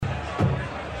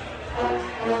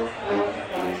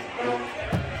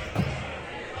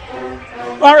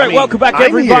All right, welcome back,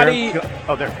 everybody.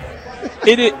 Oh, there.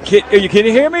 Can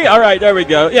you hear me? All right, there we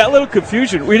go. Yeah, a little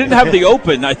confusion. We didn't have the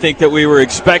open, I think, that we were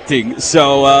expecting.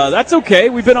 So that's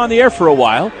okay. We've been on the air for a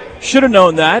while. Should have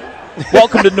known that.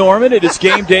 Welcome to Norman. It is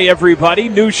game day, everybody.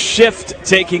 New shift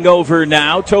taking over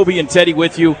now. Toby and Teddy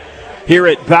with you here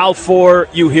at Balfour.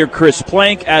 You hear Chris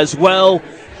Plank as well.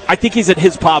 I think he's at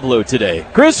his Pablo today.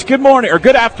 Chris, good morning or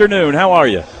good afternoon. How are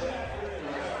you?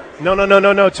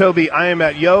 No, Toby. I am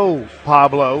at Yo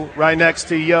Pablo, right next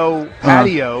to Yo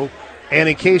Patio. And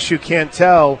in case you can't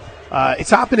tell,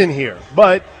 it's hopping in here.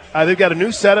 But they've got a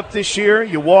new setup this year.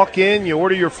 You walk in, you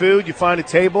order your food, you find a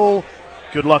table.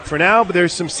 Good luck for now. But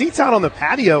there's some seats out on the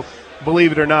patio,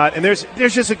 believe it or not. And there's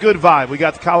just a good vibe. We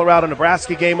got the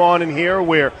Colorado-Nebraska game on in here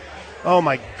where, oh,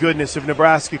 my goodness, if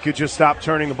Nebraska could just stop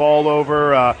turning the ball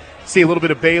over, see a little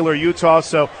bit of Baylor, Utah.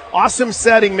 So awesome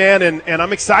setting, man. And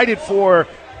I'm excited for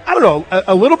 – I don't know,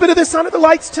 a little bit of this under the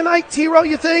lights tonight, T-Row,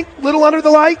 you think? A little under the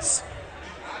lights?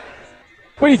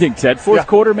 What do you think, Ted? Fourth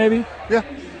quarter, maybe? Yeah.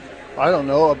 I don't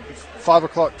know. A 5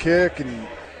 o'clock kick and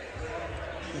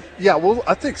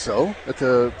I think so. At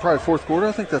the probably fourth quarter,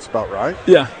 I think that's about right.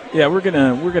 Yeah, we're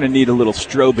gonna need a little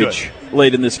strobage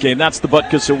late in this game. That's the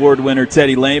Butkus Award winner,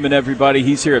 Teddy Lehman, everybody.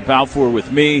 He's here at Balfour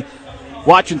with me.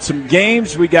 Watching some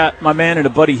games. We got my man in a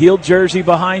Buddy Hield jersey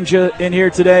behind you in here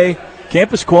today.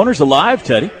 Campus Corner's alive,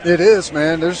 Teddy. It is,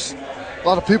 man. There's a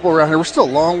lot of people around here. We're still a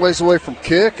long ways away from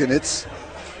kick, and it's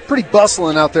pretty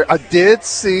bustling out there. I did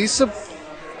see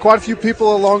quite a few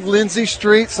people along Lindsay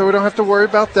Street, so we don't have to worry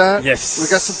about that. Yes. We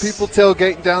got some people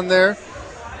tailgating down there.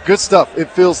 Good stuff. It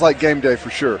feels like game day for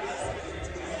sure.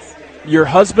 Your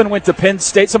husband went to Penn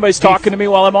State. Somebody's talking to me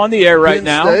while I'm on the air right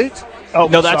now. Penn State? Oh,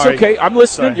 no, that's sorry. okay. I'm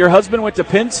listening. Sorry. Your husband went to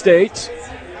Penn State.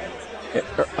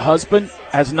 Her husband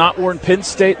has not worn Penn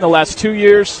State in the last 2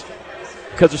 years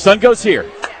because her son goes here.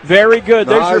 Very good.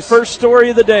 Nice. There's your first story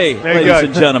of the day, Very ladies good.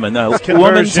 and gentlemen. A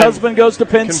woman's husband goes to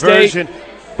Penn State,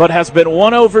 but has been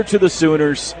won over to the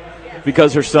Sooners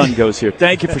because her son goes here.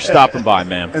 Thank you for stopping by,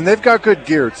 ma'am. And they've got good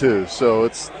gear, too, so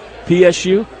it's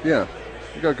PSU? Yeah,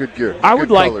 they got good gear. I good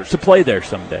would like colors. to play there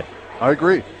someday. I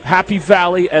agree. Happy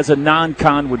Valley as a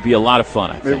non-con would be a lot of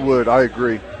fun, I think. It would. I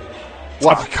agree.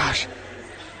 Wow, gosh.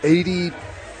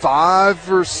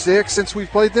 85 or 6 since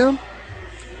we've played them?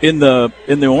 In the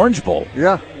Orange Bowl.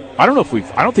 Yeah. I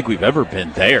don't think we've ever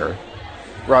been there.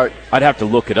 Right. I'd have to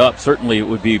look it up. Certainly it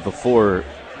would be before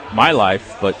my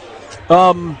life, but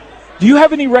do you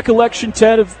have any recollection,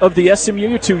 Ted, of the SMU?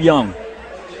 You're too young.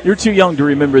 You're too young to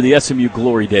remember the SMU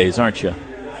glory days, aren't you?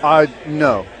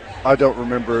 No. I don't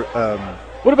remember.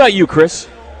 What about you, Chris?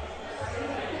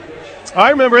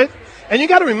 I remember it. And you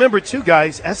got to remember, too,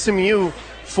 guys, SMU,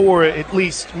 for at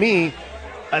least me,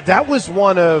 that was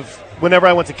one of, whenever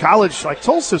I went to college, like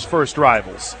Tulsa's first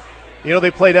rivals. You know,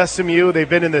 they played SMU. They've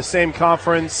been in the same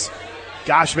conference,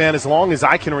 gosh, man, as long as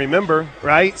I can remember,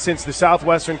 right, since the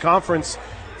Southwestern Conference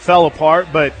fell apart.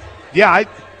 But, yeah,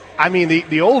 I mean,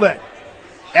 the old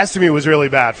SMU was really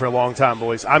bad for a long time,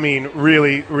 boys. I mean,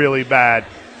 really, really bad.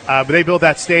 But they built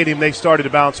that stadium. They started to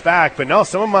bounce back. But, no,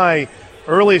 some of my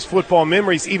earliest football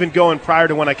memories, even going prior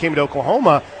to when I came to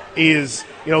Oklahoma, is,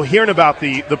 you know, hearing about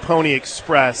the Pony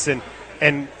Express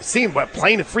and seeing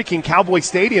playing at freaking Cowboy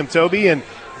Stadium, Toby, and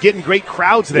getting great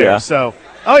crowds there. Yeah. So,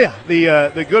 oh, yeah,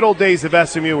 the good old days of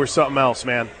SMU were something else,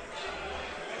 man.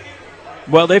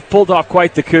 Well, they've pulled off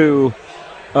quite the coup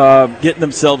getting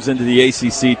themselves into the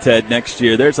ACC, Ted, next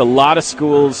year. There's a lot of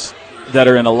schools that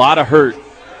are in a lot of hurt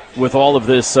with all of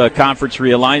this conference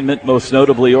realignment, most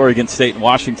notably Oregon State and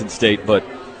Washington State. But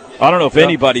I don't know if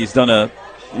anybody's done a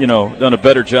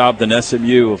better job than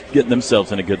SMU of getting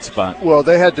themselves in a good spot. Well,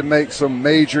 they had to make some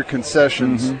major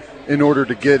concessions in order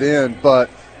to get in, but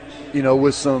you know,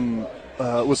 with some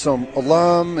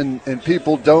alum and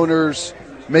people, donors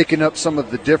making up some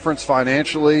of the difference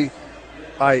financially,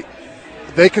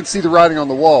 they can see the writing on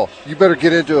the wall. You better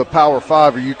get into a Power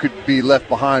 5 or you could be left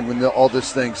behind when all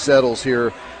this thing settles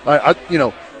here.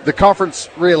 The conference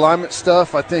realignment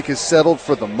stuff I think is settled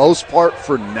for the most part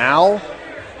for now,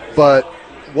 but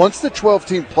once the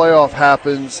 12-team playoff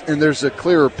happens and there's a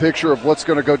clearer picture of what's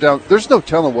going to go down, there's no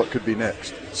telling what could be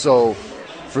next. So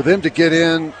for them to get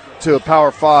in to a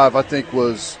Power 5, I think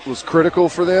was critical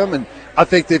for them, and I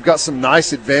think they've got some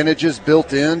nice advantages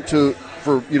built in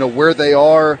for where they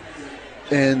are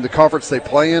and the conference they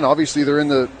play in. Obviously, they're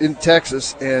in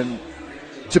Texas, and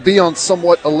to be on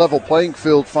somewhat a level playing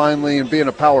field finally and being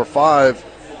a Power 5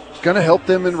 is going to help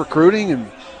them in recruiting,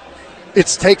 and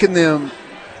it's taken them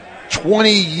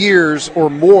 20 years or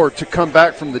more to come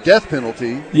back from the death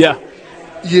penalty. Yeah.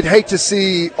 You'd hate to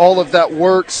see all of that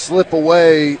work slip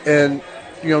away, and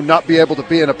not be able to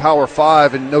be in a Power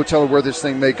 5 and no telling where this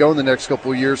thing may go in the next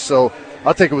couple of years. So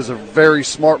I think it was a very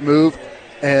smart move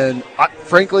and,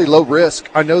 frankly, low risk.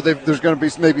 I know there's going to be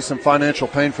maybe some financial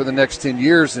pain for the next 10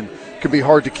 years and it can be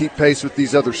hard to keep pace with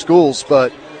these other schools,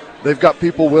 but they've got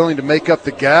people willing to make up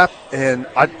the gap, and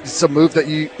it's a move that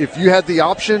if you had the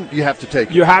option, you have to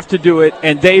take it. You have to do it,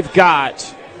 and they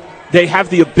have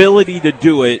the ability to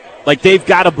do it. Like, they've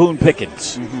got a Boone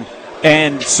Pickens. Mm-hmm.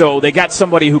 And so they got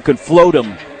somebody who can float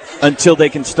them until they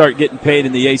can start getting paid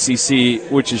in the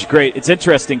ACC, which is great. It's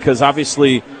interesting because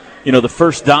obviously, the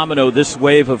first domino, this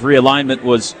wave of realignment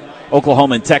was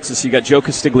Oklahoma and Texas. You got Joe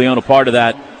Castiglione part of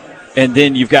that. And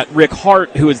then you've got Rick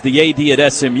Hart, who is the AD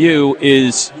at SMU,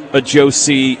 is a Joe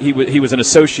C. He was an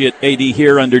associate AD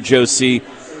here under Joe C.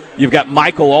 You've got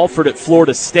Michael Alford at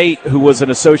Florida State, who was an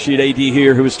associate AD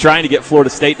here, who was trying to get Florida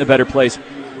State in a better place.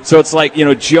 So it's like,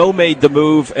 Joe made the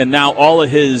move, and now all of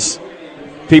his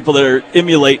people that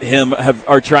emulate him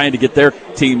are trying to get their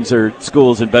teams or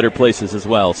schools in better places as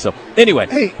well. So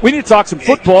anyway, we need to talk some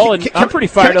football, and I'm pretty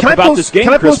fired up about this game.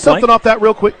 Can I post something off that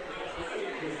real quick?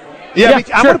 Yeah,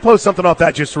 sure. I'm going to post something off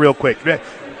that just real quick.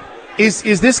 Is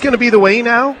this going to be the way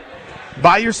now?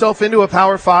 Buy yourself into a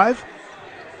Power 5?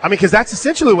 I mean, because that's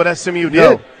essentially what SMU did.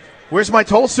 No. Where's my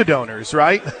Tulsa donors,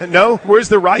 right? No? Where's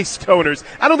the Rice donors?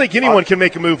 I don't think anyone can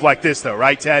make a move like this, though,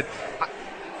 right, Ted?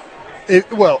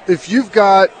 If you've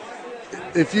got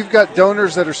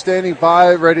donors that are standing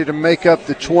by ready to make up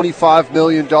the $25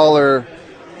 million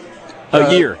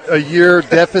a year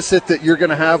deficit that you're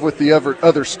going to have with the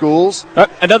other schools.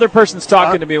 Another person's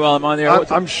talking to me while I'm on the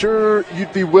air. I'm sure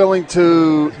you'd be willing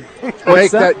to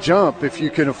make that jump if you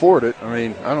can afford it. I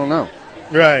mean, I don't know.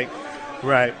 Right.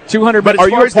 200. But are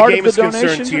as far you as the part game of the is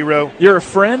concerned, T-Row? You're a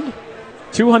friend.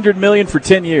 $200 million for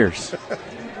 10 years.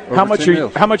 How much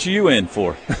are you in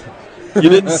for? You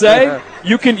didn't say.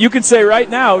 You can say right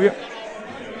now.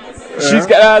 She's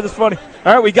got. That's funny.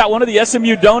 All right, we got one of the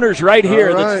SMU donors right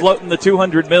here that's floating the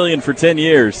 $200 million for 10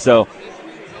 years. So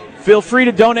feel free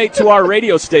to donate to our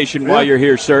radio station while you're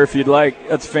here, sir, if you'd like.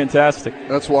 That's fantastic.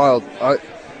 That's wild.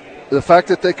 The fact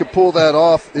that they could pull that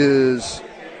off is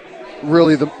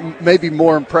really maybe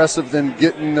more impressive than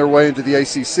getting their way into the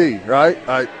ACC, right?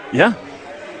 Yeah.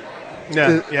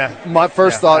 My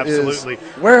first thought absolutely. is,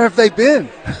 where have they been?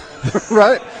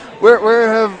 Right?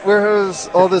 Where has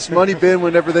all this money been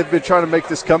whenever they've been trying to make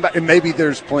this comeback? And maybe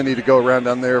there's plenty to go around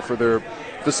down there for their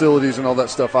facilities and all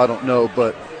that stuff. I don't know,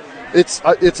 but it's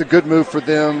a good move for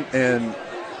them, and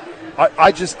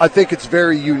I think it's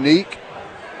very unique,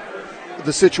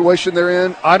 the situation they're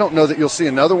in. I don't know that you'll see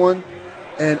another one,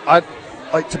 and I'd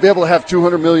like to be able to have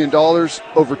 $200 million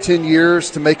over 10 years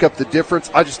to make up the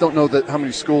difference. I just don't know that how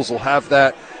many schools will have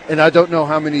that, and I don't know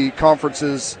how many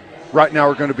conferences right now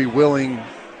are going to be willing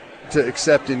to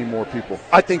accept any more people.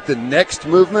 I think the next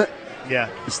movement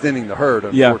is thinning the herd,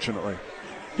 unfortunately.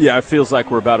 Yeah, it feels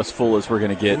like we're about as full as we're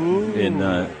going to get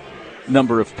in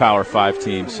number of Power 5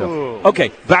 teams. So,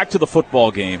 okay, back to the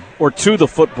football game, or to the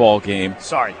football game.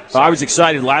 Sorry. I was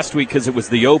excited last week because it was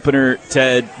the opener,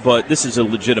 Ted, but this is a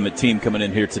legitimate team coming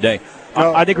in here today.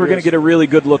 I think we're going to get a really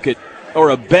good look at, or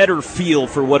a better feel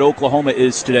for what Oklahoma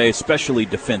is today, especially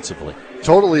defensively.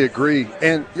 Totally agree.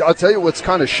 And I'll tell you what's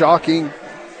kind of shocking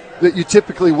that you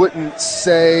typically wouldn't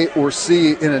say or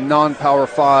see in a non-Power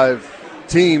 5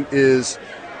 team is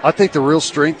I think the real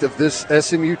strength of this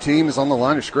SMU team is on the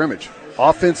line of scrimmage,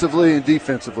 offensively and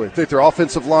defensively. I think their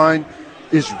offensive line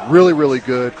is really, really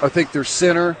good. I think their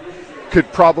center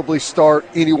could probably start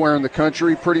anywhere in the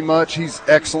country pretty much. He's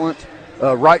excellent.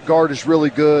 Right guard is really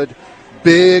good.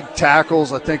 Big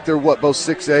tackles. I think they're, both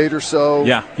 6'8" or so.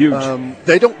 Yeah, huge.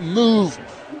 They don't move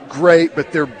great,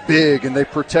 but they're big, and they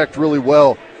protect really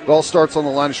well. It all starts on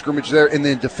the line of scrimmage there. And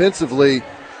then defensively,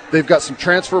 they've got some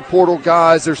transfer portal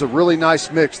guys. There's a really nice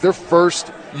mix. Their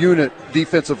first unit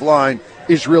defensive line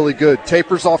is really good.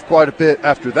 Tapers off quite a bit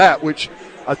after that, which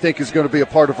I think is going to be a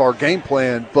part of our game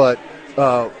plan. But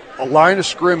a line of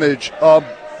scrimmage, a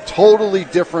totally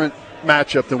different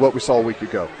matchup than what we saw a week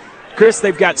ago. Chris,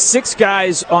 they've got 6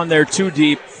 guys on their 2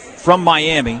 deep from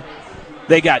Miami.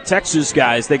 They got Texas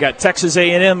guys. They got Texas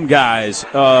A&M guys.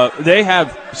 They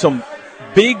have some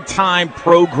big-time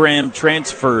program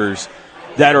transfers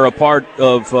that are a part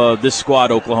of this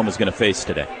squad Oklahoma's going to face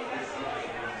today.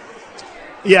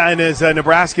 Yeah, and as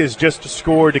Nebraska has just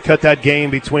scored to cut that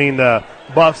game between the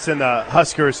Buffs and the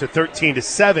Huskers to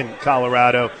 13-7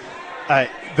 Colorado,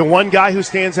 the one guy who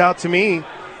stands out to me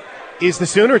is the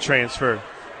Sooner transfer.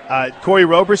 Corey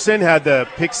Roberson had the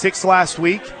pick 6 last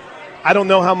week. I don't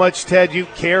know how much, Ted, you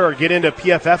care or get into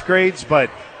PFF grades, but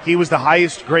he was the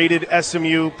highest graded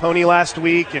SMU pony last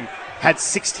week, and had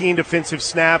 16 defensive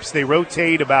snaps. They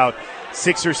rotate about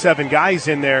 6 or 7 guys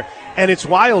in there. And it's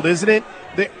wild, isn't it?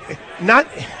 Not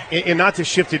to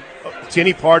shift it to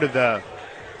any part of the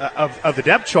of the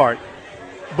depth chart,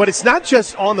 but it's not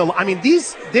just on the – I mean,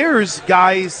 there's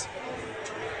guys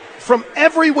from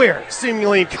everywhere,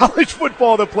 seemingly in college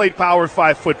football, that played Power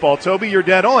 5 football. Toby, you're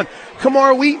dead on.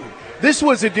 Kamar Wheaton. This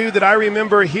was a dude that I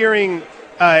remember hearing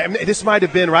this might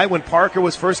have been right when Parker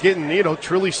was first getting,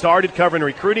 truly started covering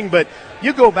recruiting, but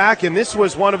you go back and this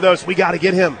was one of those, we got to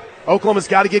get him. Oklahoma's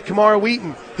got to get Kamar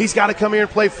Wheaton. He's got to come here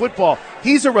and play football.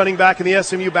 He's a running back in the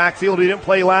SMU backfield. He didn't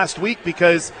play last week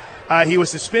because he was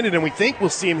suspended, and we think we'll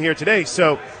see him here today.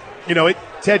 So,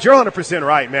 Ted, you're 100%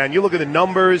 right, man. You look at the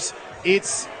numbers,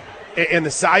 and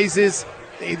the sizes,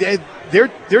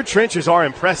 their trenches are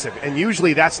impressive, and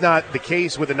usually that's not the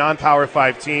case with a non-Power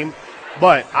 5 team.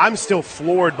 But I'm still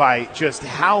floored by just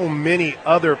how many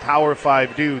other Power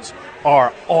 5 dudes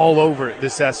are all over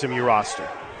this SMU roster.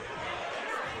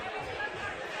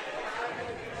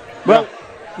 Well,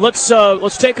 let's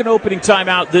take an opening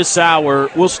timeout this hour.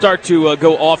 We'll start to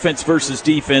go offense versus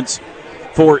defense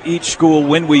for each school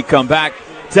when we come back.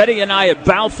 Teddy and I at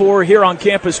Balfour here on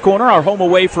Campus Corner, our home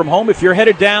away from home. If you're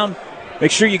headed down,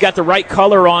 make sure you got the right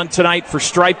color on tonight for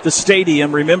Stripe the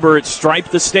Stadium. Remember, it's Stripe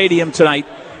the Stadium tonight.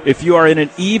 If you are in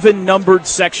an even-numbered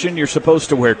section, you're supposed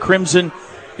to wear crimson.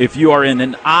 If you are in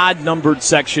an odd-numbered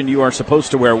section, you are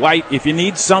supposed to wear white. If you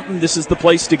need something, this is the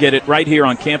place to get it, right here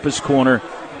on Campus Corner,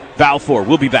 Balfour.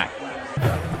 We'll be back.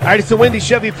 All right, it's the Wendy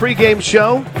Chevy pregame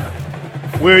show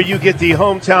where you get the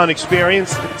hometown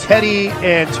experience. Teddy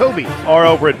and Toby are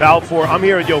over at Balfour. I'm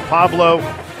here at Yo Pablo.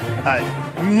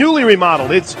 Newly remodeled.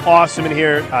 It's awesome in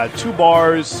here. 2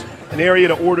 bars, an area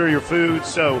to order your food,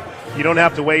 so you don't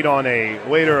have to wait on a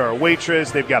waiter or a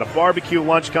waitress. They've got a barbecue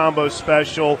lunch combo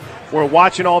special. We're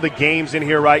watching all the games in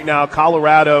here right now.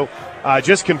 Colorado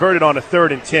just converted on a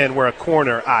 3rd and 10 where a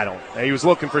corner, he was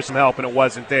looking for some help and it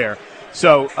wasn't there.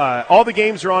 So all the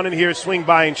games are on in here. Swing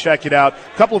by and check it out.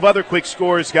 A couple of other quick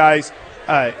scores, guys.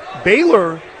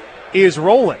 Baylor is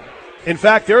rolling. In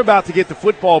fact, they're about to get the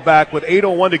football back with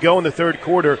 8:01 to go in the 3rd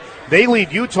quarter. They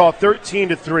lead Utah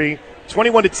 13-3.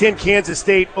 21-10 Kansas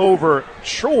State over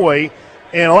Troy,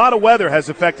 and a lot of weather has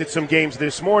affected some games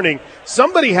this morning.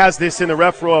 Somebody has this in the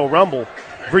Ref Royal Rumble.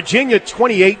 Virginia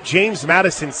 28, James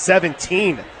Madison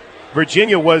 17.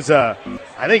 Virginia was, I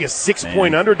think, a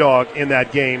 6-point underdog in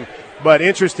that game, but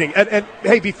interesting. And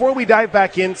hey, before we dive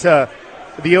back into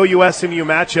the OU-SMU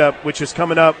matchup, which is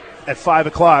coming up at 5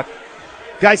 o'clock,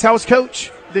 guys, how was Coach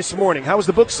this morning? How was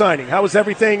the book signing? How was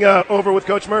everything over with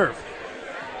Coach Merv?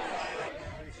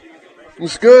 It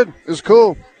was good. It was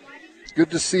cool. It's good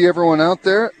to see everyone out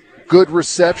there. Good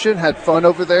reception. Had fun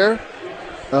over there.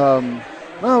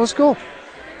 It was cool.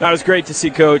 That was great to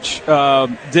see Coach.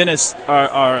 Dennis,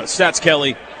 our Stats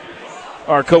Kelly,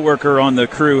 our coworker on the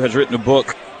crew, has written a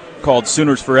book called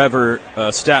Sooners Forever,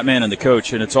 Statman and the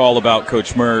Coach, and it's all about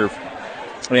Coach Merv.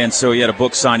 And so he had a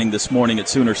book signing this morning at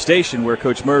Sooner Station where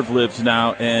Coach Merv lives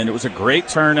now, and it was a great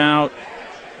turnout.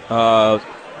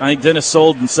 I think Dennis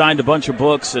sold and signed a bunch of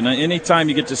books, and anytime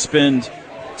you get to spend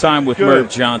time with Merv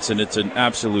Johnson, it's an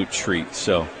absolute treat.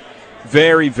 So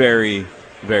very, very,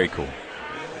 very cool.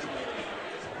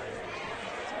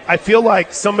 I feel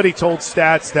like somebody told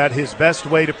Stats that his best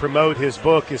way to promote his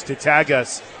book is to tag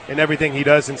us in everything he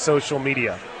does in social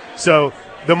media. So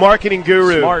the marketing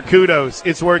guru, smart. Kudos.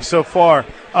 It's worked so far.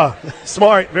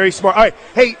 Smart, very smart. All right.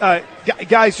 Hey,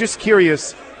 guys, just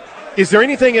curious, is there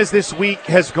anything as this week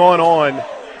has gone on,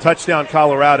 touchdown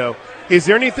Colorado, is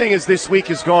there anything as this week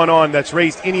has gone on that's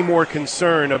raised any more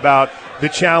concern about the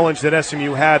challenge that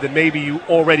SMU had that maybe you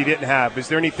already didn't have? Is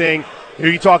there anything,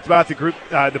 you talked about the group,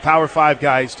 the Power 5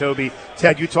 guys, Toby,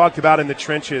 Ted, you talked about in the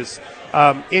trenches.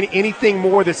 Anything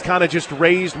more that's kind of just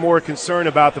raised more concern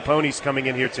about the Ponies coming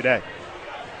in here today?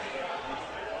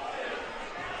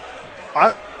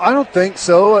 I don't think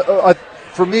so.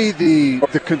 For me, the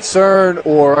concern,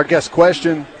 or I guess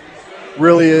question,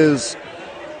 really is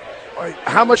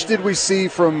how much did we see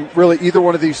from really either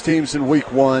one of these teams in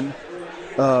week 1?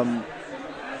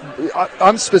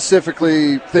 I'm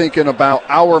specifically thinking about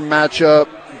our matchup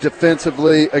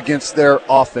defensively against their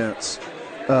offense.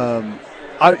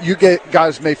 You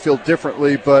guys may feel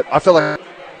differently, but I feel like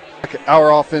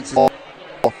our offense is,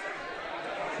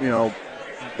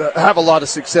 have a lot of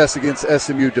success against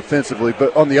SMU defensively.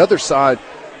 But on the other side,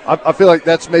 I feel like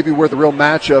that's maybe where the real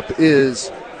matchup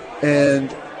is.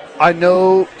 And I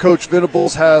know Coach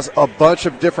Venables has a bunch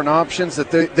of different options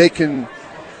that they can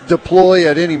deploy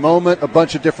at any moment, a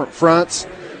bunch of different fronts.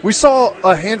 We saw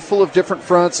a handful of different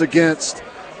fronts against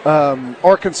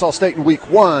Arkansas State in week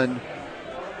 1.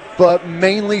 but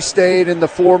mainly stayed in the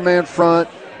 4-man front.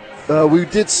 We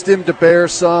did stem to bear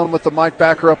some with the Mike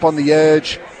Backer up on the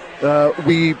edge.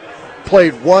 We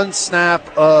played one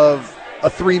snap of a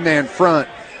 3-man front,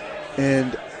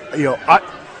 and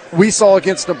we saw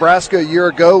against Nebraska a year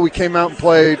ago, we came out and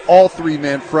played all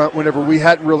 3-man front whenever we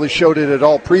hadn't really showed it at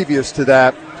all previous to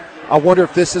that. I wonder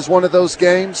if this is one of those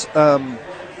games.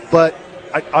 But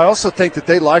I also think that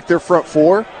they like their front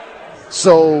 4.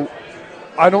 So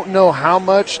I don't know how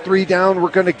much 3 down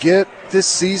we're going to get this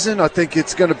season. I think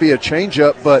it's going to be a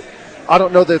change-up, but I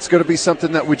don't know that it's going to be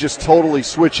something that we just totally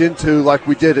switch into like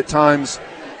we did at times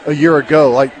a year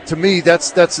ago. Like, to me,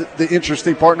 that's the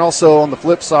interesting part. And also on the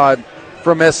flip side,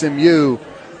 from SMU,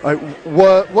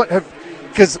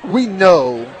 because we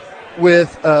know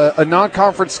with a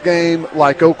non-conference game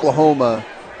like Oklahoma,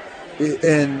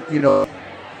 and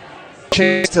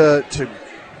chance to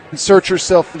insert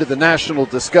yourself into the national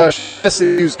discussion,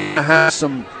 SMU's going to have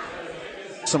some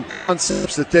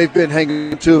concepts that they've been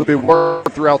hanging to, have been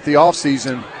working throughout the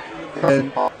offseason,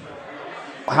 and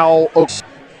how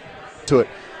to it.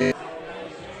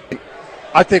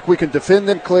 I think we can defend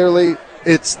them clearly.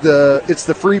 It's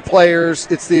the free players,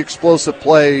 it's the explosive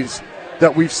plays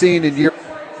that we've seen in years.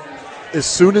 As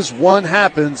soon as one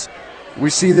happens, we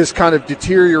see this kind of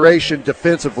deterioration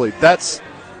defensively. That's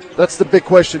the big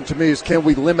question to me, is can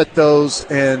we limit those?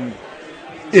 And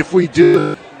if we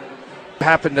do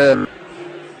happen to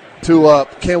 2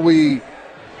 up, can we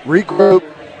regroup,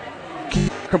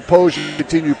 keep composure,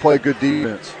 continue to play good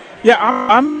defense? Yeah,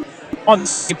 I'm on the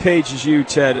same page as you,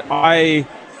 Ted.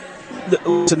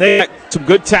 Listen, they got some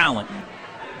good talent.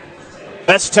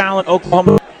 Best talent,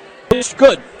 Oklahoma is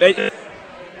good. Better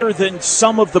than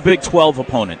some of the Big 12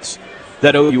 opponents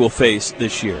that OU will face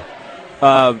this year.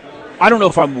 I don't know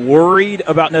if I'm worried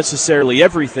about necessarily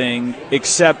everything,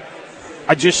 except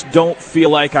I just don't feel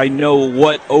like I know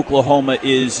what Oklahoma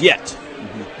is yet.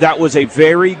 Mm-hmm. That was a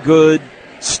very good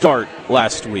start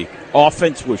last week.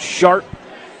 Offense was sharp.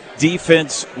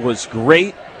 Defense was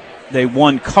great. They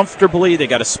won comfortably. They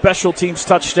got a special teams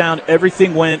touchdown.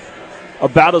 Everything went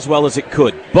about as well as it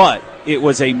could. But it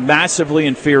was a massively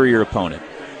inferior opponent.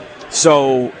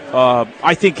 So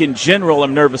I think in general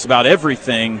I'm nervous about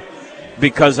everything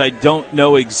because I don't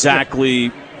know exactly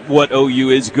what OU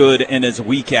is good and is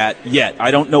weak at yet.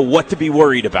 I don't know what to be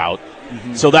worried about.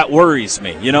 Mm-hmm. So that worries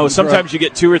me. Sometimes you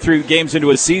get 2 or 3 games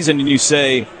into a season and you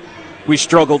say, we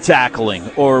struggle tackling,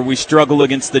 or we struggle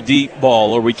against the deep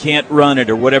ball, or we can't run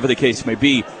it, or whatever the case may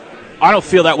be. I don't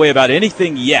feel that way about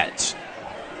anything yet.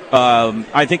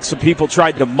 I think some people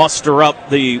tried to muster up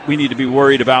we need to be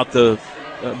worried about the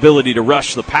ability to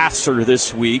rush the passer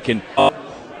this week, and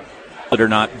or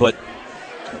not. But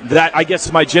that, I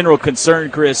guess my general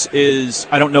concern, Chris, is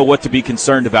I don't know what to be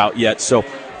concerned about yet. So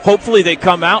hopefully they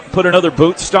come out, put another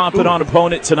boot stomping on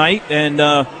opponent tonight,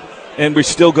 and we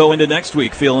still go into next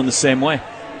week feeling the same way.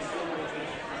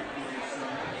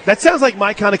 That sounds like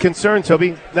my kind of concern,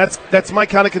 Toby. That's my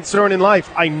kind of concern in life.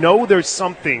 I know there's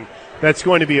something that's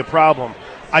going to be a problem.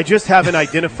 I just haven't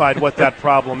identified what that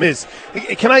problem is.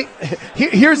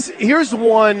 Here's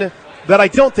one that I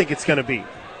don't think it's going to be.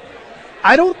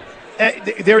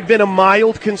 There had been a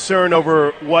mild concern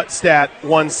over what stat,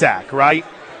 1 sack, right?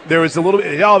 There was a little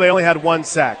bit, they only had 1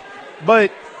 sack.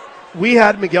 But we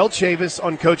had Miguel Chavis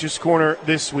on Coach's Corner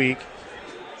this week.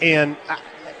 And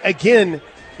again,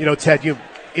 Ted, you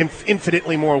have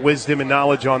infinitely more wisdom and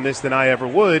knowledge on this than I ever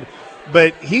would.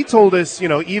 But he told us,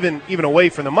 even away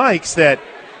from the mics, that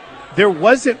there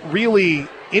wasn't really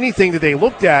anything that they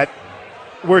looked at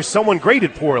where someone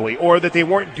graded poorly or that they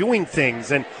weren't doing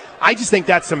things. And I just think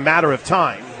that's a matter of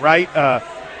time, right?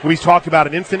 We've talked about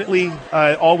it infinitely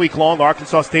all week long.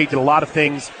 Arkansas State did a lot of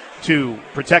things to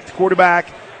protect the quarterback,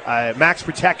 max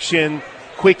protection,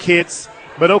 quick hits,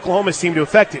 but Oklahoma seemed to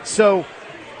affect it. So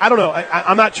I don't know.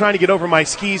 I'm not trying to get over my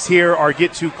skis here or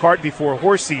get too cart before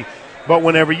horsey, but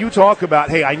whenever you talk about,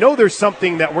 hey, I know there's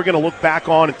something that we're going to look back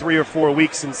on in 3 or 4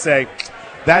 weeks and say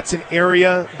that's an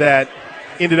area that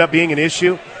ended up being an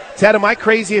issue. Ted, am I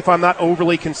crazy if I'm not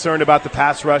overly concerned about the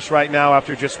pass rush right now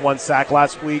after just 1 sack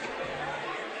last week?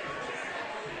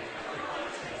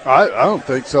 I don't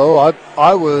think so.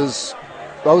 I was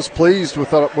pleased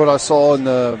with what I saw in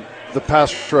the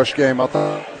pass rush game. I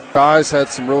thought guys had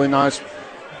some really nice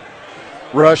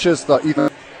rushes. Even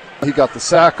he got the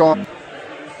sack on.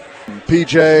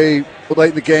 PJ late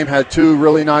in the game had 2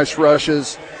 really nice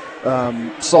rushes.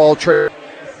 Saul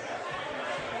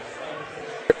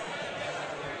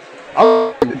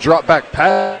drop back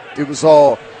pass. It was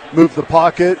all move the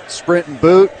pocket, sprint and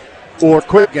boot, or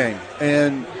quick game,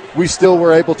 and we still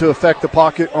were able to affect the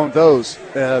pocket on those.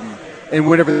 And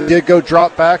whenever they did go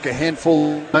drop back a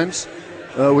handful of times,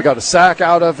 we got a sack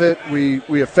out of it. We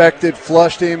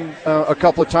flushed him a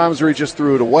couple of times where he just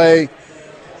threw it away.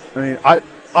 I mean,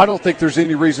 I don't think there's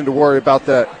any reason to worry about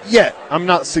that yet. I'm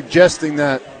not suggesting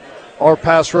that our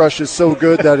pass rush is so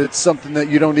good that it's something that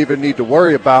you don't even need to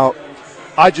worry about.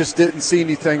 I just didn't see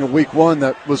anything in week one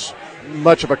that was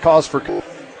much of a cause for.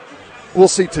 We'll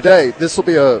see today. This will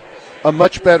be a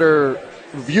much better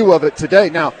view of it today.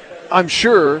 Now, I'm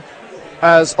sure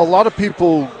as a lot of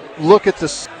people look at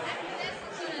this,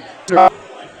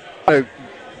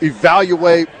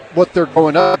 evaluate what they're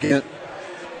going up against,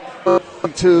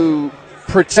 to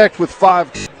protect with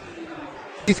 5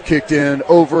 teeth kicked in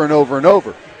over and over and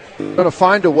over. They're going to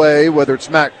find a way, whether it's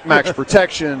max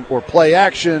protection or play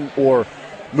action or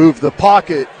move the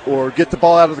pocket or get the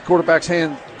ball out of the quarterback's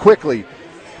hand quickly.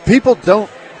 People don't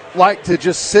like to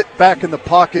just sit back in the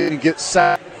pocket and get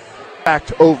sacked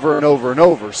over and over and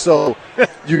over. So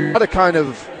you got to kind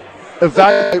of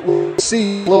evaluate,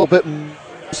 see a little bit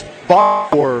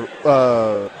more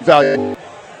value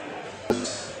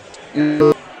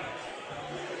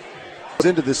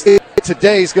into this.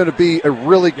 Today is going to be a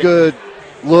really good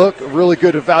look, a really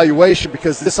good evaluation,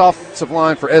 because this offensive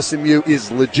line for SMU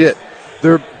is legit.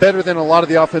 They're better than a lot of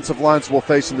the offensive lines we'll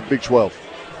face in the Big 12.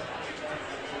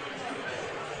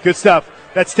 Good stuff.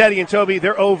 That's Teddy and Toby.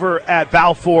 They're over at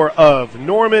Balfour of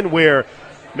Norman, where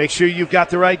make sure you've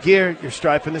got the right gear. You're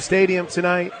striping the stadium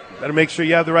tonight. Better make sure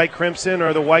you have the right crimson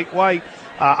or the white.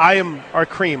 I am our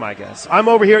cream, I guess. I'm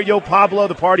over here at Yo Pablo.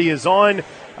 The party is on.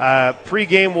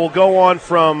 Pre-game will go on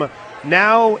from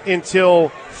now until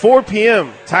 4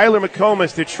 p.m. Tyler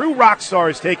McComas, the true rock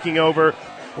star, is taking over.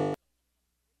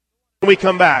 When we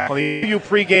come back on the UU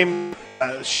pregame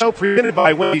show presented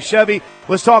by Wendy Chevy,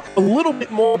 let's talk a little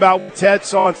bit more about what Ted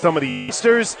saw in some of the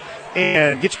youngsters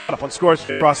and get you up on scores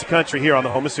across the country here on the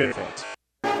Home of Sooner Fans.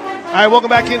 All right, welcome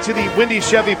back into the Wendy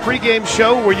Chevy pregame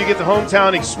show, where you get the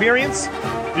hometown experience.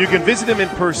 You can visit them in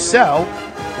Purcell,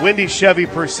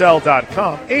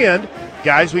 wendychevypurcell.com. And,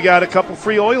 guys, we got a couple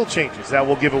free oil changes that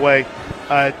we'll give away.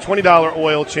 $20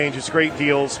 oil changes, great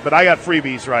deals, but I got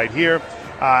freebies right here.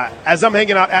 As I'm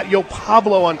hanging out at Yo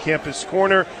Pablo on Campus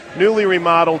Corner, newly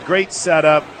remodeled, great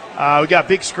setup. We got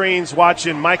big screens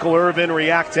watching Michael Irvin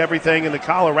react to everything in the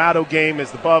Colorado game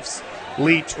as the Buffs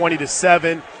lead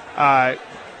 20-7.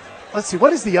 Let's see,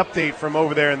 what is the update from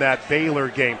over there in that Baylor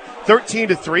game?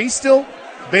 13-3 still?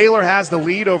 Baylor has the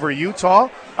lead over Utah.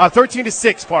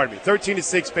 13-6, pardon me.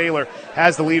 13-6, Baylor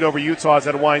has the lead over Utah as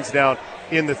it winds down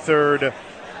in the third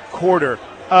quarter.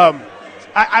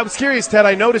 I was curious, Ted.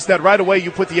 I noticed that right away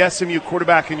you put the SMU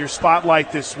quarterback in your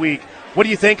spotlight this week. What do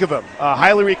you think of him? A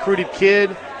highly recruited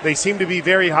kid. They seem to be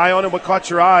very high on him. What caught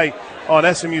your eye on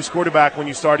SMU's quarterback when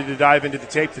you started to dive into the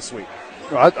tape this week?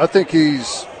 I think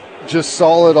he's just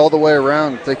solid all the way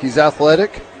around. I think he's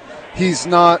athletic. He's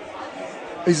not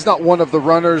one of the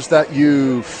runners that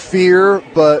you fear,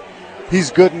 but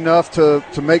he's good enough to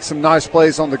make some nice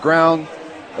plays on the ground.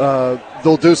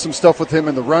 They'll do some stuff with him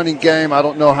in the running game. I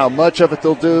don't know how much of it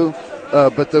they'll do,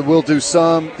 but they will do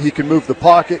some. He can move the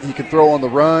pocket. He can throw on the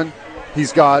run.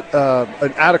 He's got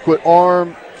an adequate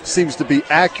arm, seems to be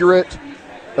accurate,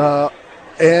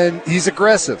 and he's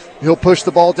aggressive. He'll push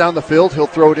the ball down the field. He'll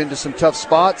throw it into some tough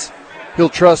spots. He'll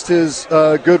trust his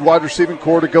good wide receiving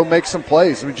core to go make some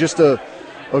plays. I mean, just a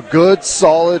good,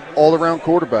 solid, all-around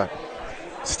quarterback.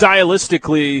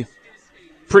 Stylistically,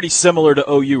 pretty similar to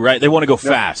OU, right? They want to go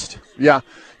fast. Yeah.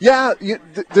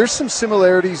 There's some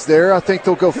similarities there. I think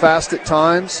they'll go fast at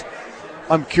times.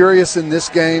 I'm curious in this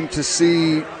game to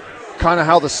see kind of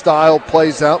how the style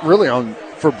plays out really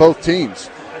for both teams.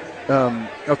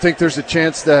 I think there's a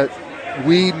chance that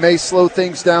we may slow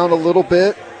things down a little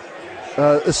bit,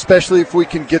 especially if we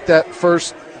can get that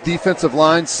first defensive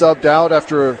line subbed out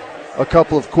after a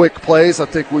couple of quick plays. I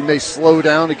think we may slow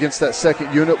down against that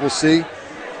second unit. We'll see.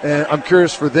 And I'm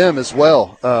curious for them as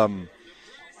well.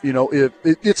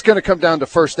 It's going to come down to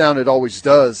first down. It always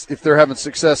does. If they're having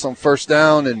success on first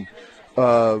down and,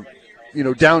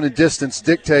 down and distance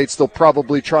dictates, they'll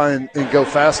probably try and go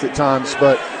fast at times.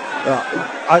 But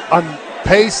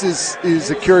pace is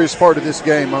a curious part of this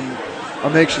game.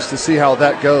 I'm anxious to see how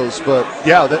that goes. But,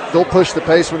 yeah, they'll push the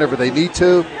pace whenever they need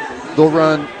to. They'll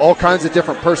run all kinds of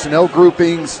different personnel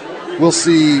groupings. We'll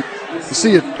see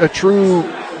a true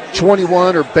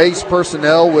 21 or base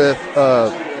personnel with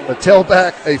a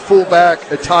tailback, a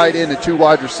fullback, a tight end, and 2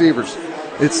 wide receivers.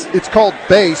 It's called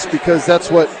base because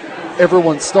that's what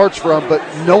everyone starts from, but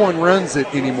no one runs it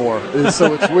anymore.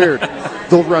 So it's weird.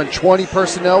 They'll run 20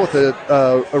 personnel with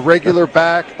a regular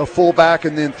back, a fullback,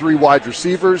 and then 3 wide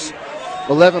receivers.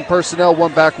 11 personnel,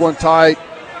 1 back, 1 tight.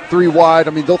 3 wide.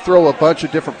 I mean, they'll throw a bunch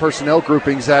of different personnel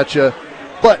groupings at you.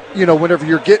 But, whenever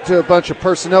you get to a bunch of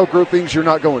personnel groupings, you're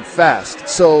not going fast.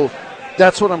 So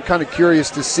that's what I'm kind of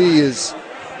curious to see is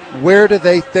where do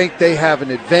they think they have an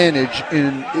advantage?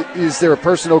 And is there a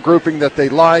personnel grouping that they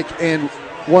like? And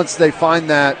once they find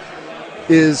that,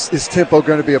 is tempo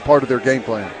going to be a part of their game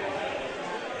plan?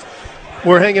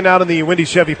 We're hanging out on the Wendy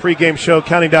Chevy pregame show,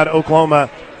 counting down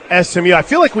Oklahoma SMU. I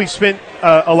feel like we've spent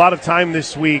a lot of time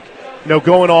this week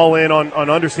going all in on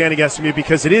understanding SMU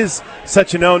because it is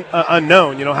such an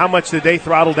unknown. How much did they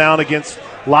throttle down against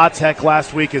La Tech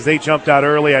last week as they jumped out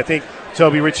early? I think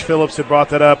Toby, Rich Phillips had brought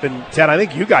that up, and Ted, I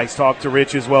think you guys talked to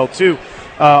Rich as well too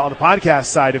on the podcast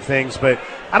side of things. But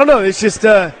I don't know. It's just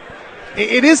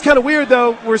it is kind of weird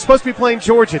though. We're supposed to be playing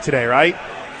Georgia today, right?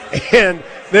 And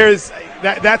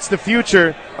that's the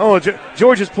future. Oh,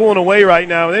 Georgia's pulling away right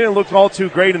now. They didn't look all too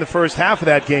great in the first half of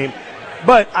that game,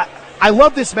 but I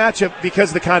love this matchup because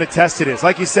of the kind of test it is.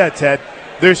 Like you said, Ted,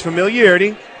 there's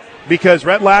familiarity because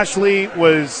Rhett Lashley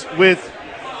was with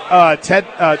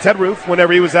Ted Roof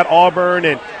whenever he was at Auburn,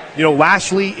 and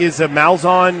Lashley is a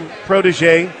Malzahn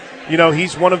protege.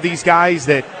 He's one of these guys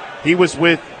that he was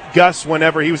with Gus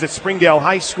whenever he was at Springdale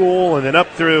High School, and then up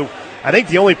through. I think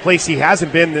the only place he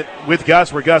hasn't been with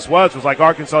Gus where Gus was like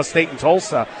Arkansas State and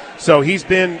Tulsa. So he's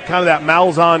been kind of that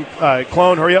Malzahn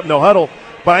clone, hurry up, no huddle.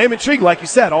 But I am intrigued, like you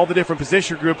said, all the different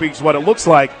position groupings, what it looks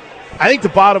like. I think the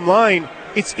bottom line,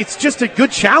 it's just a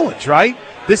good challenge, right?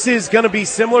 This is going to be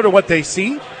similar to what they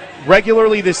see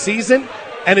regularly this season,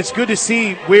 and it's good to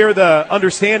see where the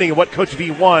understanding of what Coach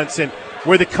V wants and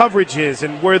where the coverage is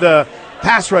and where the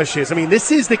pass rush is. I mean,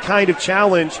 this is the kind of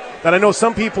challenge that I know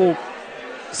some people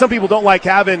don't like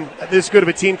having this good of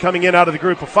a team coming in out of the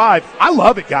group of 5. I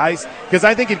love it, guys, because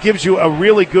I think it gives you a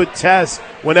really good test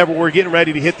whenever we're getting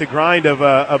ready to hit the grind of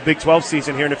a Big 12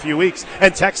 season here in a few weeks.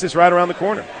 And Texas right around the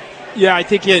corner. Yeah, I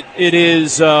think it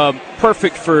is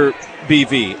perfect for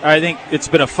BV. I think it's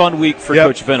been a fun week for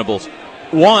Coach Venables.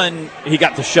 1, he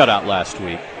got the shutout last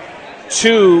week.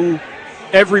 2,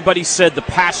 everybody said the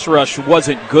pass rush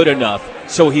wasn't good enough,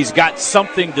 so he's got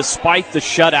something despite the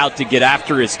shutout to get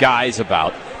after his guys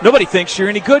about. Nobody thinks you're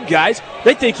any good, guys.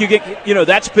 They think you get,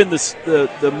 that's been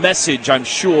the message, I'm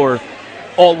sure,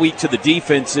 all week to the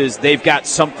defense is they've got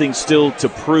something still to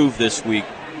prove this week.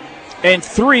 And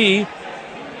 3,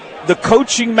 the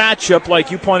coaching matchup,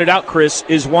 like you pointed out, Chris,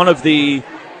 is one of the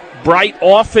bright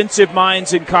offensive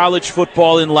minds in college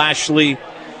football in Lashley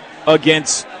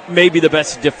against maybe the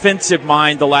best defensive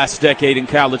mind the last decade in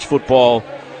college football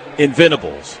in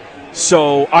Venables.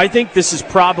 So I think this has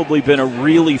probably been a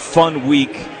really fun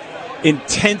week,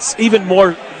 intense, even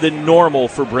more than normal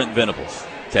for Brent Venables.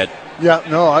 Ted? Yeah,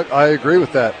 no, I agree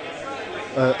with that.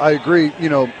 I agree.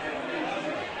 You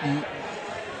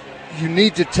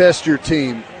need to test your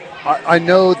team. I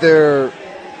know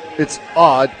it's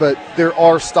odd, but there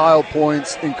are style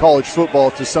points in college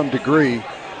football to some degree.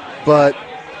 But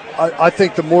I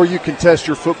think the more you can test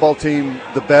your football team,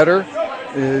 the better.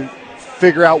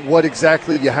 Figure out what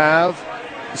exactly you have,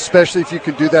 especially if you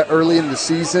can do that early in the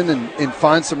season and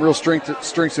find some real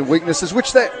strengths and weaknesses,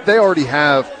 which they already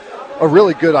have a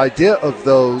really good idea of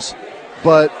those.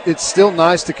 But it's still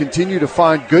nice to continue to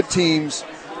find good teams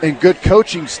and good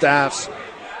coaching staffs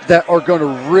that are going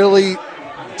to really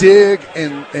dig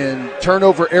and turn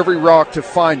over every rock to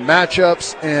find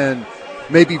matchups and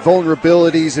maybe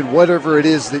vulnerabilities and whatever it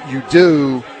is that you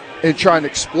do and try and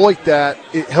exploit that.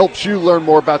 It helps you learn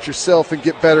more about yourself and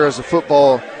get better as a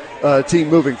football team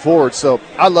moving forward. So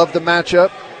I love the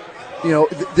matchup.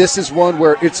 This is one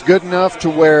where it's good enough to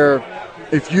where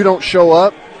if you don't show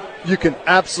up, you can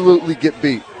absolutely get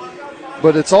beat.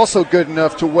 But it's also good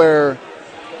enough to where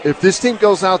if this team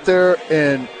goes out there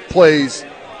and plays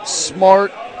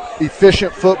smart,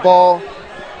 efficient football,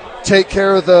 take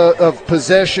care of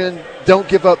possession, don't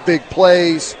give up big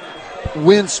plays,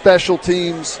 win special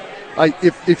teams.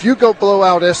 If you go blow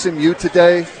out SMU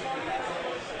today,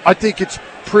 I think it's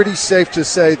pretty safe to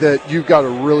say that you've got a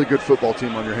really good football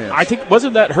team on your hands. I think,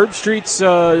 wasn't that Herb Street's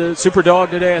super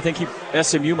dog today? I think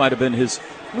SMU might have been his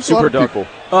super dog.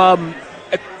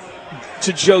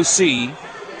 To Joe C.,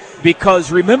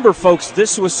 because remember, folks,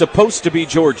 this was supposed to be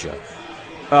Georgia.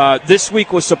 This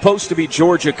week was supposed to be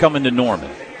Georgia coming to Norman.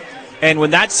 And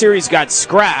when that series got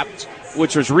scrapped,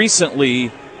 which was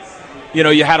recently,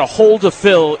 you had a hole to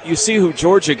fill. You see who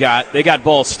Georgia got. They got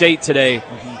Ball State today.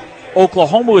 Mm-hmm.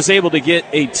 Oklahoma was able to get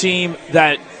a team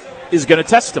that is going to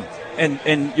test them.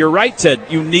 And you're right, Ted.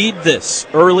 You need this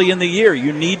early in the year.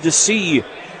 You need to see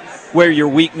where your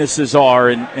weaknesses are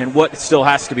and what still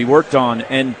has to be worked on.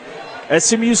 And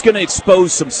SMU's going to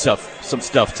expose some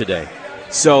stuff today.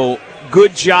 So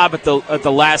good job at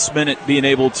the last minute being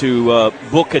able to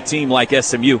book a team like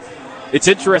SMU. It's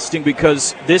interesting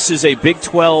because this is a Big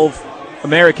 12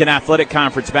 American Athletic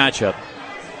Conference matchup.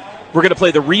 We're going to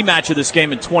play the rematch of this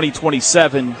game in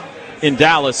 2027 in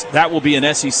Dallas. That will be an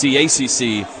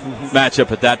SEC-ACC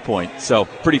matchup at that point. So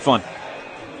pretty fun.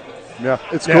 Yeah,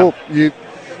 it's cool. You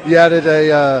added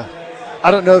a I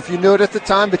don't know if you knew it at the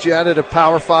time, but you added a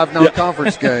Power 5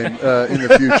 non-conference game in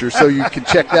the future, so you can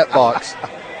check that box.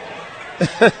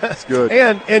 That's good.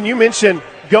 And you mentioned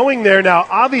going there now.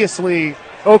 Obviously,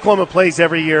 Oklahoma plays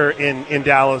every year in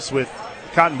Dallas with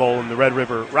Cotton Bowl and the Red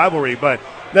River rivalry, but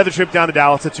another trip down to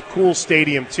Dallas. It's a cool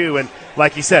stadium, too, and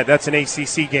like you said, that's an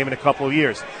ACC game in a couple of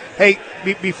years. Hey,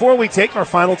 before we take our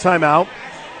final time out,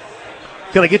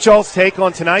 can I get y'all's take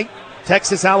on tonight,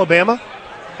 Texas, Alabama?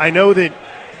 I know that,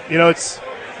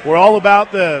 we're all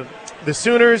about the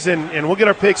Sooners, and we'll get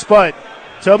our picks, but,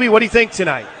 Toby, what do you think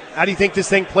tonight? How do you think this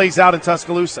thing plays out in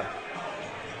Tuscaloosa?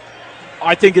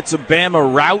 I think it's a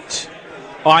Bama rout.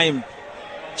 I am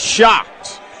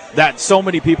shocked that so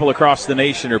many people across the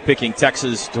nation are picking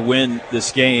Texas to win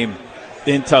this game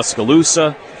in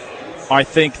Tuscaloosa. I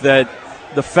think that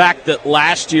the fact that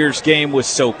last year's game was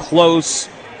so close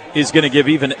is going to give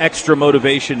even extra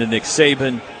motivation to Nick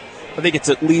Saban. I think it's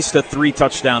at least a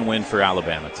 3-touchdown win for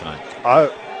Alabama tonight.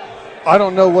 I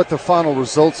don't know what the final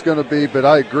result's going to be, but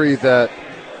I agree that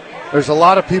there's a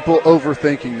lot of people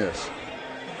overthinking this.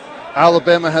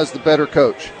 Alabama has the better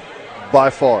coach, by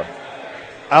far.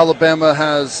 Alabama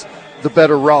has the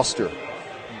better roster,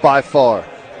 by far.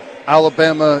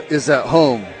 Alabama is at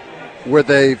home, where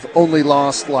they've only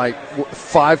lost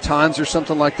 5 times or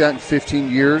something like that in 15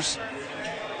 years.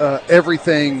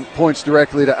 Everything points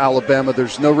directly to Alabama.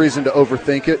 There's no reason to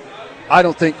overthink it. I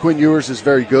don't think Quinn Ewers is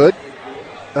very good.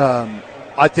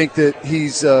 I think that he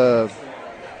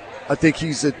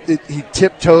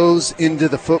tiptoes into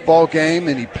the football game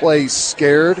and he plays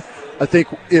scared. I think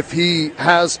if he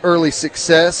has early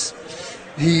success,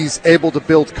 he's able to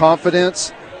build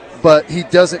confidence, but he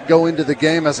doesn't go into the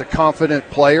game as a confident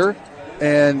player.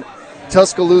 And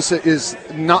Tuscaloosa is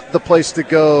not the place to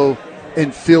go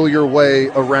and feel your way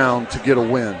around to get a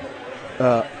win.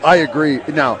 I agree.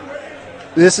 Now,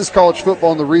 this is college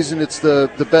football, and the reason it's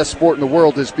the best sport in the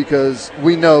world is because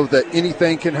we know that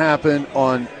anything can happen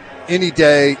on any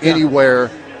day,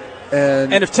 anywhere.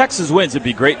 And if Texas wins, it'd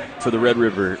be great for the Red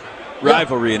River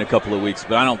rivalry in a couple of weeks,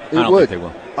 but I don't think they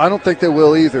will. I don't think they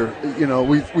will either.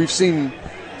 We've seen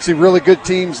really good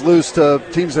teams lose to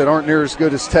teams that aren't near as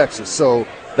good as Texas, so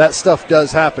that stuff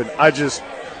does happen.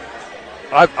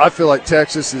 I feel like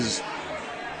Texas is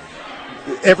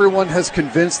 – everyone has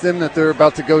convinced them that they're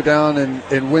about to go down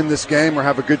and win this game or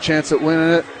have a good chance at winning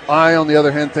it. I, on the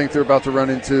other hand, think they're about to run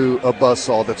into a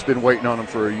buzzsaw that's been waiting on them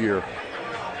for a year.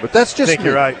 But that's just I think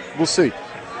you're right. We'll see.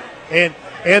 And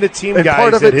a team, and guys,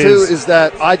 part of it, too, is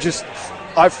that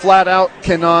I flat out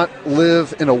cannot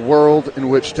live in a world in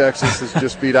which Texas has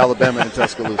just beat Alabama in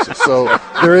Tuscaloosa. So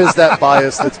there is that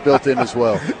bias that's built in as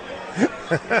well.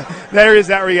 There is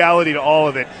that reality to all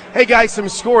of it. Hey, guys, some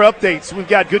score updates. We've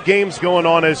got good games going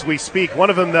on as we speak. One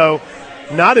of them, though,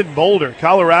 not in Boulder.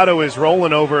 Colorado is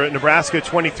rolling over at Nebraska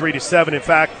 23-7. In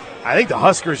fact, I think the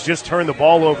Huskers just turned the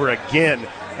ball over again.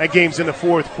 That game's in the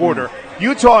fourth quarter.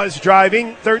 Utah is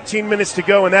driving, 13 minutes to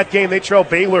go in that game. They trail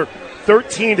Baylor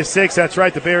 13-6. That's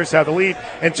right, the Bears have the lead.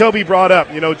 And Toby brought up,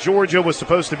 Georgia was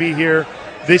supposed to be here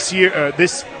this year,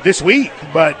 this week,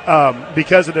 but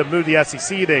because of the move to the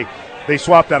SEC, they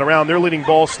swapped that around. They're leading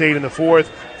Ball State in the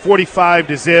fourth,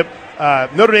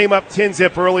 45-0. Notre Dame up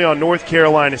 10-0 early on North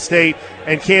Carolina State,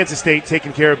 and Kansas State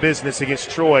taking care of business against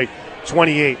Troy,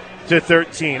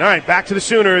 28-13. All right, back to the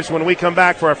Sooners when we come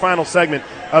back for our final segment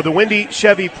of the Wendy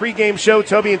Chevy pregame show.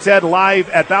 Toby and Ted live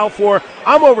at Balfour.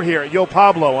 I'm over here at Yo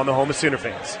Pablo on the home of Sooner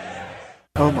fans.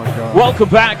 Oh, my God. Welcome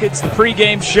back. It's the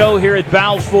pregame show here at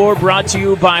Balfour, brought to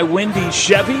you by Wendy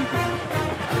Chevy.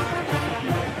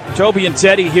 Toby and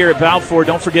Teddy here at Balfour.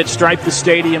 Don't forget, stripe the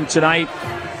stadium tonight.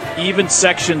 Even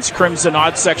sections crimson,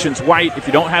 odd sections white. If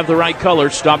you don't have the right color,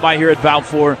 stop by here at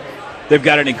Balfour. They've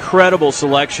got an incredible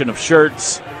selection of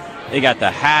shirts. They got the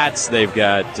hats. They've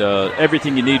got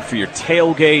everything you need for your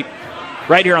tailgate.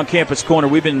 Right here on Campus Corner.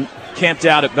 We've been camped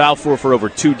out at Balfour for over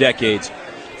 2 decades.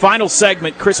 Final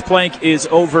segment, Chris Plank is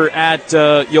over at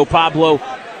Yo Pablo.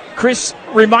 Chris,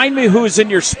 remind me who is in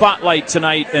your spotlight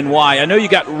tonight and why. I know you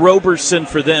got Roberson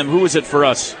for them. Who is it for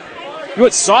us? You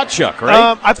went Sawchuk,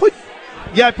 right? I put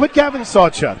Gavin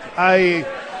Sawchuk.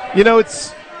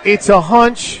 It's a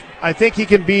hunch. I think he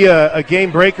can be a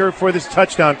game breaker for this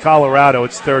touchdown. Colorado,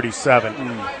 it's 37.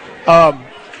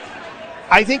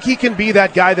 I think he can be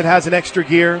that guy that has an extra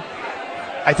gear.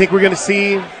 I think we're going to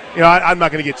see, I'm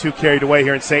not going to get too carried away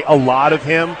here and say a lot of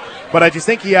him, but I just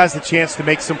think he has the chance to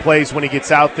make some plays when he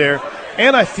gets out there.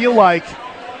 And I feel like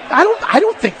I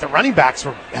don't think the running backs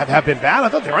have been bad. I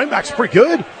thought the running backs were pretty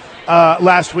good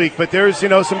last week, but there's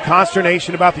some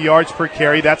consternation about the yards per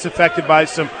carry. That's affected by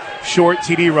some short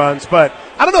TD runs, but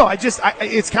I don't know.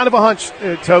 It's kind of a hunch,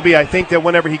 Toby. I think that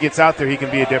whenever he gets out there, he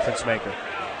can be a difference maker.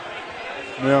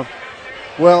 Yeah.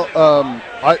 Well,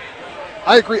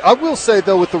 I agree. I will say,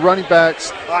 though, with the running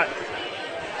backs,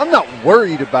 I'm not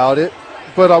worried about it,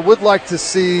 but I would like to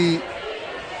see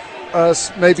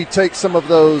us maybe take some of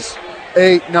those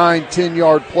 8, 9,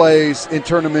 10-yard plays and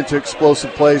turn them into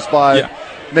explosive plays by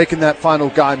making that final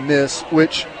guy miss,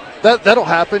 which that'll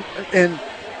happen. And,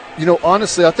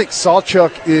 honestly, I think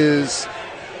Sawchuk is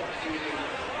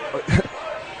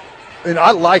 – and I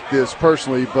like this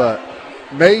personally, but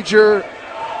Major,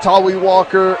 Tawi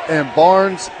Walker, and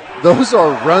Barnes – those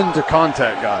are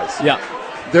run-to-contact guys. Yeah.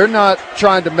 They're not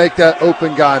trying to make that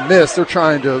open guy miss. They're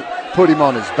trying to put him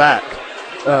on his back,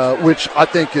 which I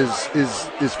think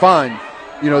is fine.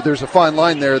 There's a fine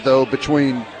line there, though,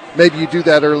 between maybe you do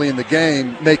that early in the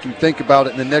game, make him think about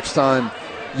it, and the next time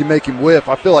you make him whiff.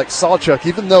 I feel like Sawchuk,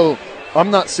 even though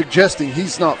I'm not suggesting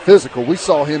he's not physical, we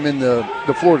saw him in the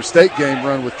Florida State game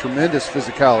run with tremendous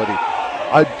physicality.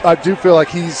 I do feel like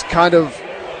he's kind of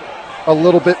a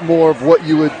little bit more of what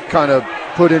you would kind of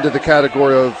put into the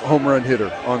category of home run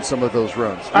hitter on some of those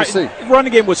runs. We'll see.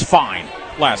 Running game was fine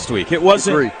last week. It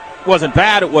wasn't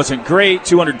bad. It wasn't great.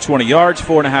 220 yards,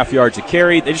 4.5 yards a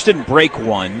carry. They just didn't break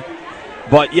one.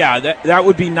 But, yeah, that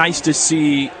would be nice to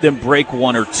see them break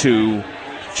one or two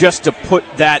just to put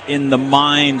that in the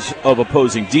minds of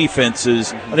opposing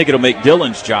defenses. I think it'll make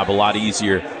Dylan's job a lot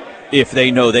easier if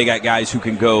they know they got guys who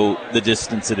can go the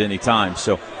distance at any time.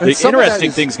 So the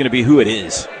interesting thing is going to be who it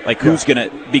is, who's going to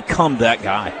become that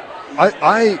guy.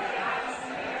 I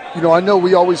know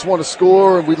we always want to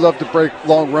score and we love to break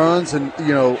long runs, and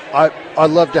I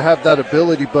love to have that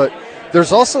ability, but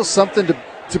there's also something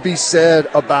to be said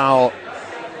about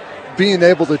being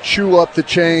able to chew up the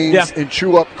chains and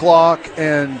chew up clock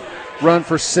and run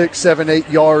for 6, 7, 8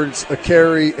 yards a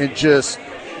carry and just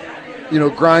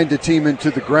grind a team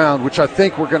into the ground, which I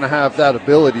think we're going to have that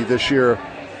ability this year.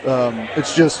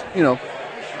 It's just,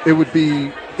 it would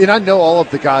be, and I know all of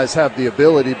the guys have the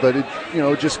ability, but it,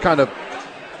 just kind of,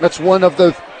 that's one of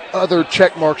the other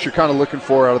check marks you're kind of looking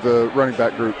for out of the running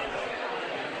back group.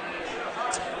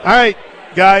 All right,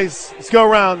 guys, let's go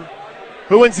around.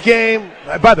 Who wins the game?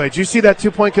 By the way, did you see that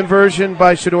 2-point conversion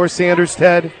by Shador Sanders,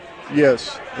 Ted?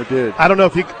 Yes, I did. I don't know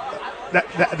if you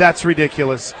that's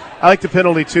ridiculous. I like the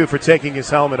penalty, too, for taking his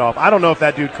helmet off. I don't know if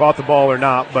that dude caught the ball or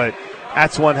not, but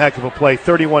that's one heck of a play.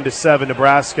 31-7,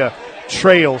 Nebraska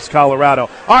trails Colorado.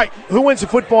 All right, who wins the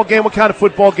football game? What kind of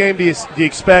football game do you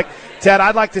expect? Ted,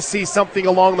 I'd like to see something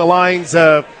along the lines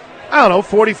of,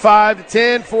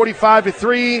 45-10,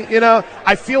 45-3.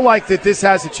 I feel like that this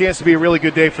has a chance to be a really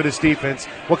good day for this defense.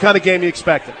 What kind of game are you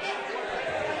expecting?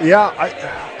 Yeah,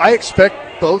 I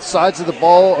expect both sides of the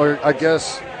ball, or I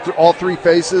guess all three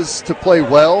phases, to play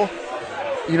well.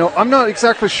 I'm not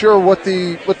exactly sure what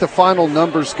the final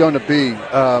number's going to be.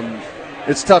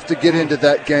 It's tough to get into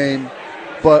that game,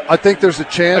 but I think there's a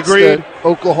chance that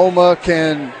Oklahoma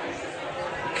can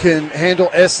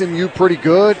handle SMU pretty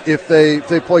good if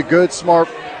they play good, smart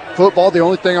football. The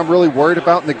only thing I'm really worried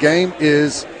about in the game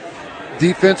is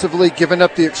defensively giving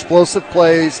up the explosive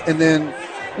plays, and then,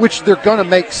 which they're going to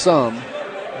make some,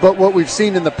 but what we've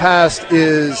seen in the past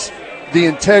is the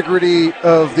integrity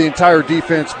of the entire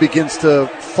defense begins to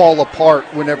fall apart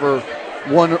whenever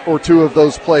one or two of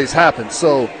those plays happen.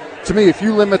 So, to me, if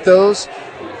you limit those,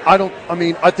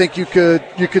 I think you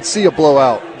could see a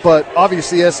blowout. But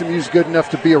obviously, SMU is good enough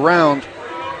to be around.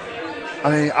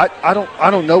 I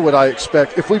don't know what I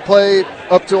expect. If we play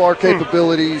up to our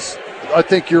capabilities, I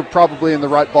think you're probably in the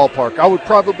right ballpark. I would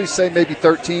probably say maybe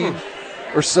 13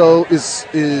 or so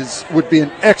would be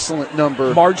an excellent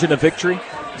number. Margin of victory.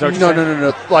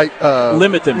 No. Like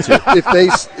limit them to. If they,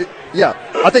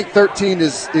 I think 13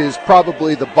 is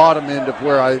probably the bottom end of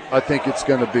where I think it's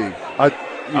going to be.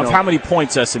 How many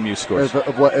points SMU scores?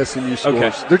 Of what SMU scores.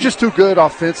 Okay. They're just too good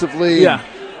offensively. Yeah.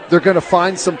 They're going to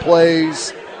find some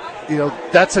plays.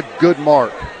 That's a good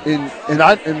mark. And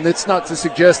it's not to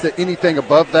suggest that anything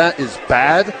above that is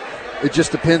bad. It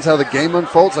just depends how the game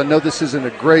unfolds. I know this isn't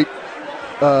a great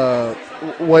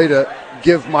way to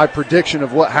give my prediction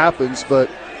of what happens, but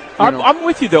I'm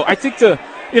with you, though. I think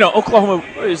Oklahoma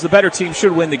is the better team,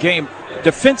 should win the game.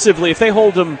 Defensively, if they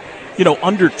hold them,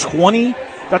 under 20,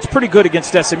 that's pretty good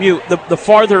against SMU. The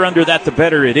farther under that, the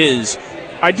better it is.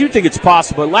 I do think it's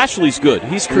possible. Lashley's good.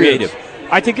 He's creative.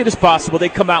 I think it is possible they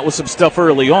come out with some stuff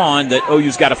early on that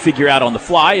OU's got to figure out on the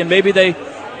fly, and maybe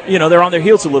they're on their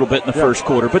heels a little bit in the first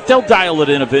quarter, but they'll dial it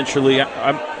in eventually.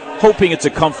 I'm hoping it's a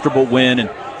comfortable win, and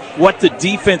what the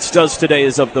defense does today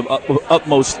is of the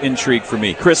utmost intrigue for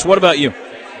me. Chris, what about you?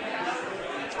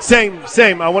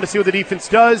 Same. I want to see what the defense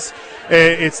does.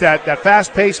 It's that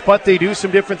fast pace, but they do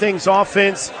some different things.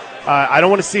 Offense, I don't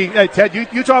want to see Ted.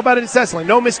 You talk about it incessantly.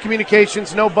 No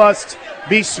miscommunications, no busts.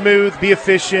 Be smooth, be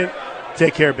efficient,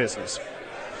 take care of business.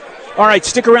 All right,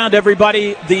 stick around,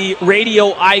 everybody. The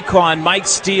radio icon, Mike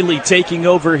Steely, taking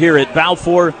over here at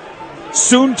Balfour.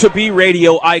 Soon-to-be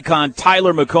radio icon,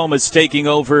 Tyler McComas, taking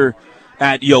over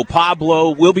at Yo Pablo.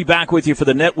 We'll be back with you for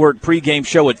the network pregame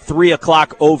show at 3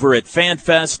 o'clock over at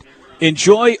FanFest.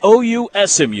 Enjoy OU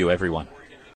SMU, everyone.